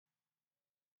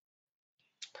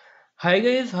Hi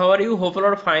guys, how are you? Hope you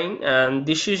are fine. And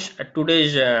this is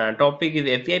today's topic is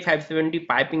API 570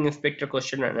 piping inspector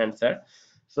question and answer.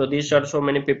 So these are so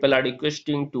many people are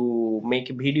requesting to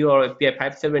make a video or API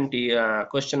 570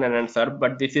 question and answer.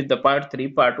 But this is the part 3,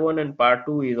 part 1 and part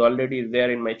 2 is already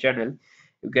there in my channel.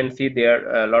 You can see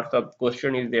there lots of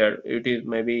question is there. It is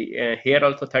maybe here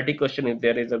also 30 question is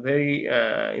there is a very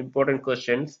important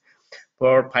questions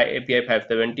for API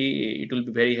 570. It will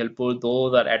be very helpful.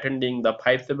 Those are attending the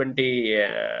 570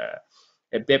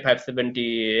 API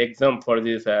 570 exam for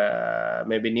this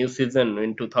maybe new season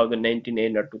in 2019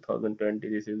 end or 2020.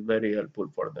 This is very helpful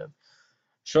for them.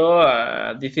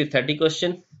 So this is 30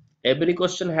 question. Every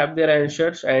question have their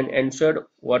answers and answered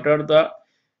what are the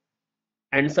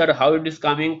answer, how it is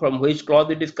coming, from which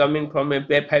clause it is coming from.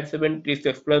 API 570 is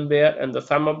explained there, and the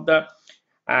sum of the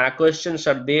questions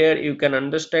are there. You can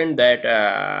understand that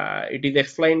it is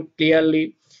explained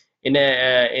clearly in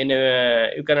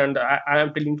a you can I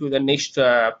am telling to the next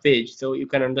page so you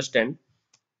can understand.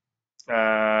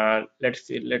 Let's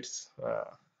see,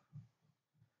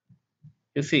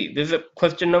 you see, this is a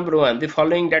question number 1. The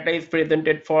following data is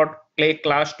presented for clay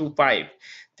class 2.5,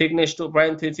 thickness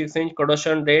 2.36 inch,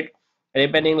 corrosion rate,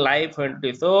 remaining life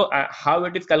 20. So how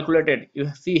it is calculated? You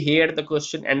see here the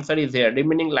question answer is here.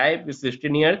 Remaining life is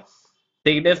 16 years.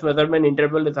 Thickness measurement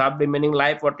interval is half. Remaining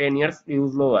life for 10 years.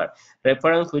 Use lower.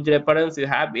 Reference, which reference you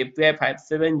have? API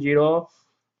 570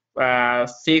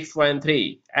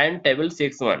 6.3 and table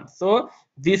 6.1. So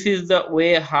this is the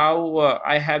way how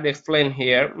I have explained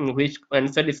here which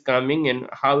answer is coming and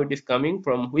how it is coming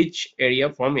from which area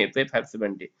from API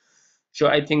 570. So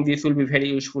I think this will be very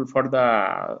useful for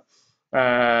the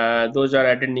those are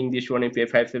attending this one API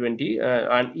 570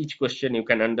 and each question you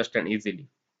can understand easily.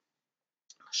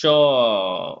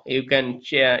 So you can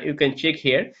check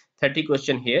here 30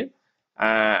 question here,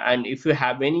 and if you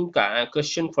have any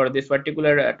question for this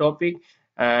particular topic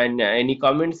and any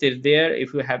comments is there.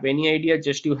 If you have any idea,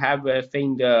 just you have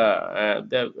saying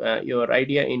the your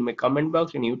idea in my comment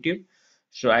box in YouTube.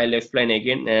 So I'll explain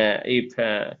again if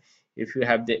you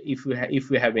have the if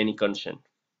you have any concern.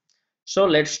 So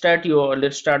let's start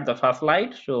the first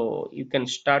slide. So you can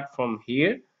start from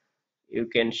here.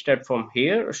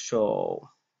 So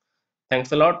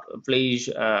thanks a lot. Please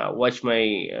watch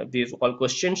my these all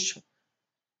questions.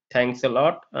 Thanks a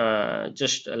lot.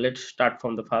 Just let's start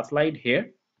from the first slide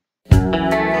here.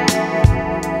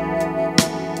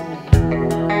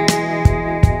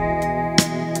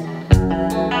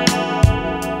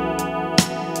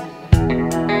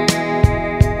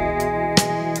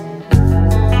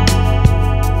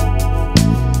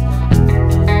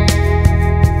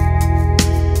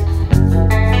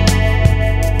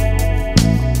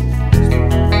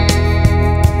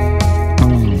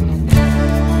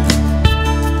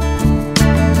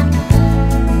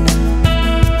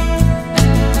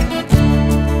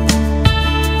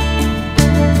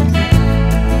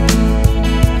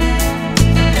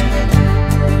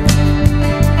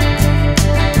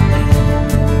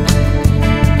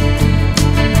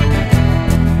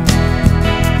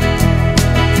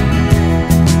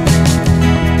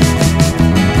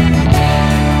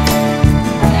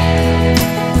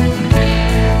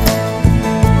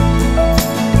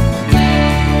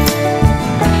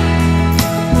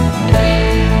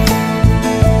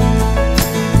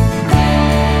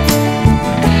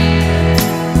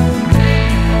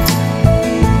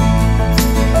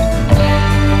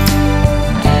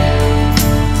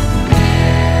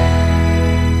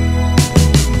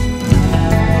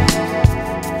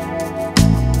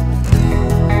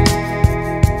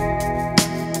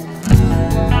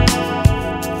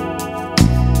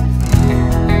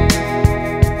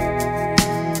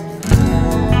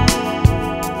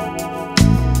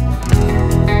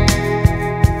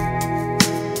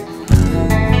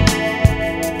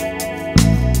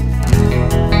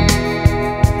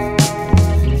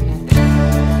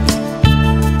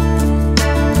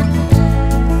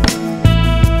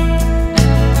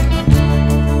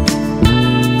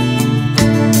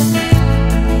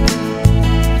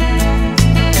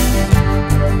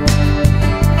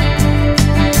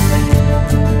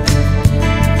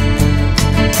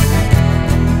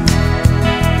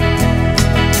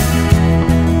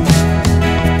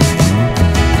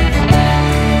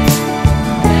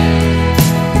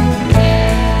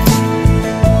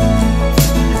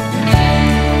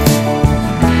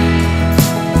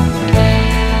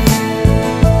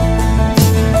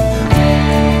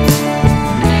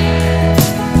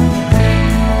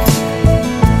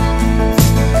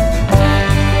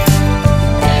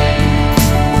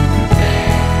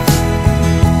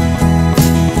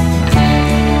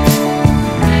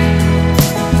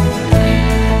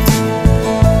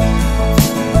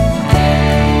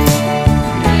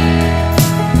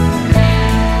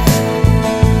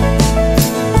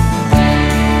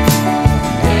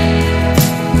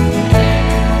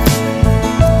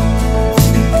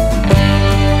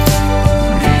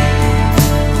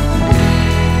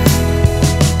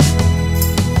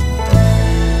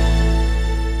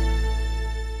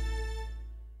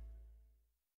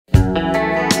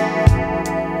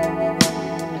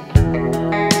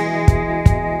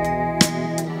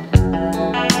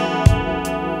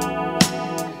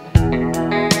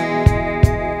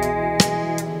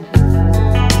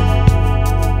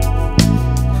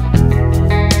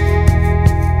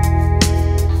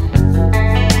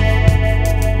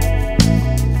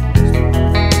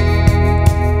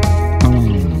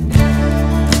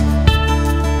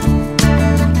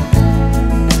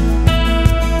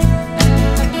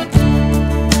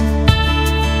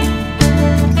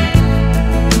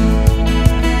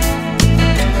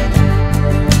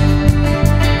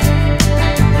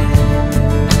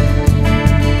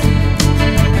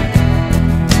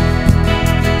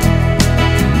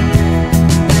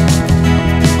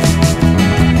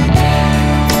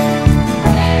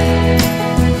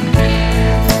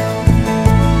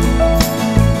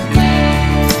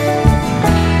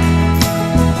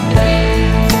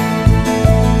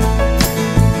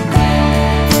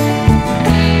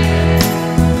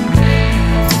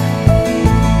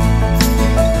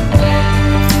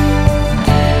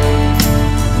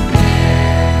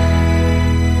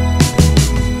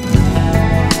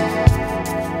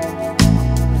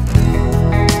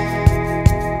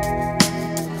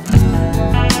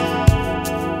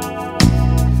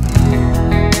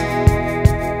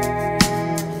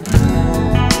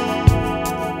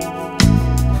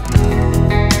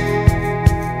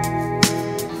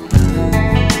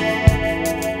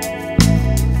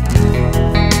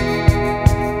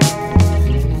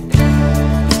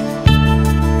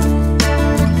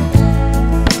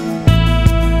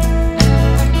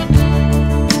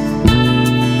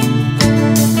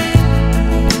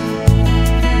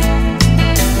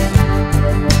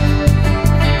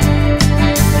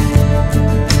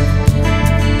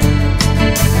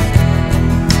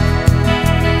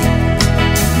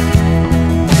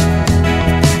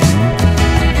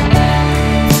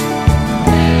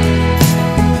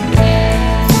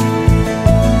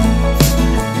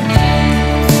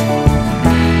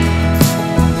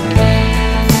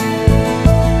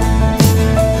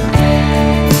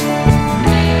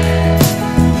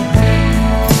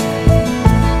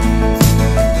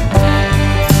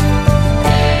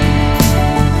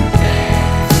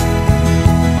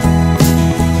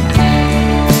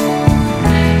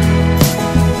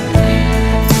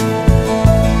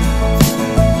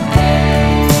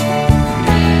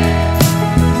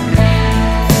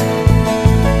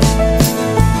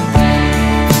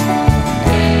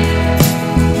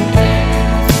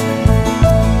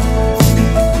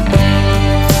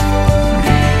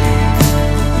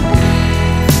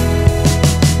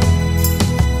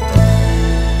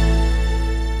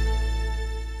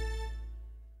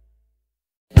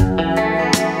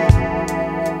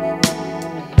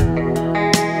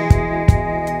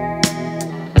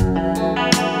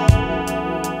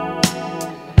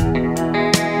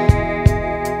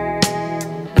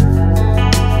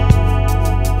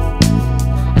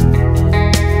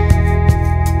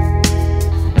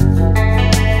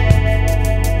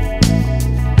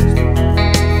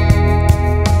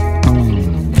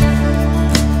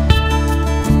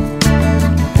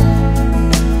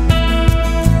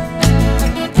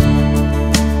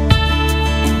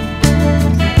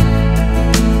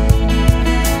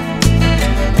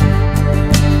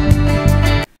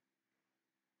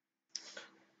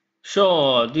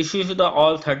 So this is the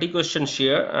all 30 questions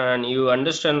here, and you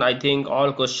understand. I think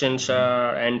all questions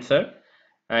are answered.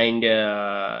 And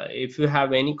if you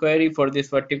have any query for this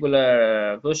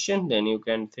particular question, then you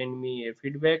can send me a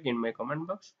feedback in my comment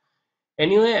box.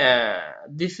 Anyway,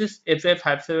 this is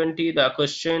FF570, the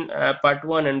question part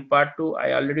 1 and part 2.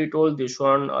 I already told this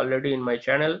one already in my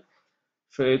channel,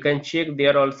 so you can check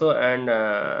there also, and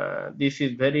this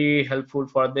is very helpful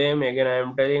for them. Again, I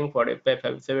am telling, for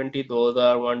FF570, those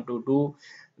are want to do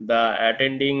the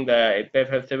attending the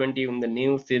FF570 in the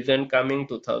new season coming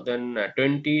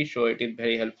 2020, so it is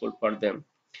very helpful for them.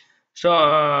 So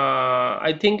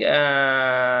I think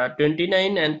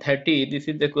 29 and 30, this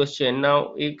is the question.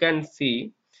 Now you can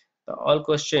see the all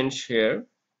questions here.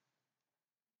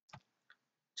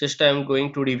 Just I am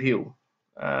going to review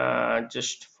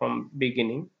just from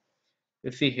beginning.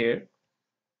 You see here,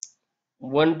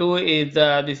 1 2 is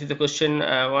this is the question,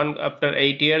 one after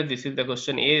 8 years. This is the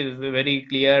question A, is very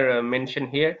clear mention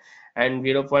here, and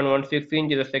 0.16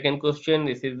 inch is the second question.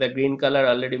 This is the green color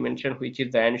already mentioned, which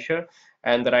is the answer,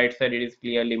 and the right side it is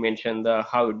clearly mentioned the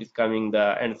how it is coming.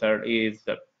 The answer is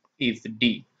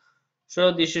D.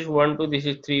 So this is 1 2, this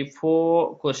is 3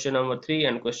 4, question number 3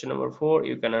 and question number 4.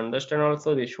 You can understand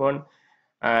also this one,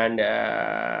 and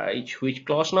which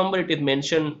clause number it is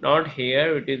mentioned not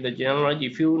here. It is the general knowledge.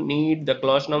 If you need the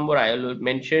clause number, I will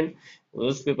mention.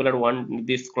 Those people that want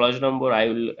this clause number, I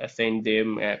will send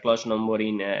them a clause number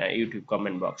in YouTube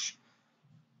comment box.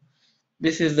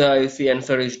 This is the, you see,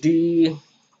 answer is D.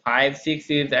 5 6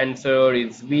 is answer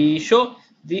is B. So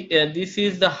this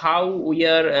is the how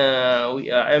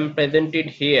I am presented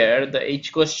here, the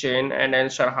each question and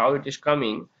answer how it is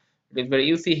coming. It is very,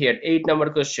 you see here, 8 number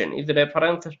question is the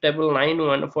reference table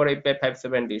 91 for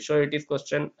API-570. So it is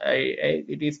question,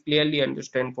 it is clearly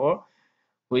understand for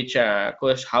which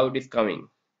question how it is coming.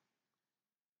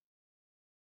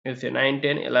 You see 9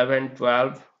 10 11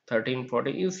 12 13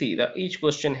 14, you see the each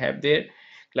question have their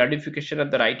clarification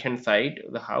at the right hand side,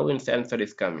 the how its answer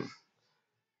is coming.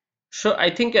 So I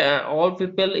think all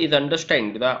people is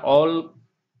understand the all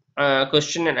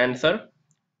question and answer.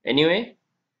 Anyway,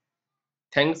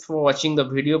 thanks for watching the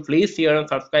video. Please share and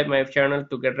subscribe my channel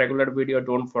to get regular video.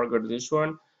 Don't forget this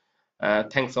one.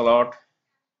 Thanks a lot.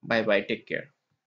 Bye bye, take care.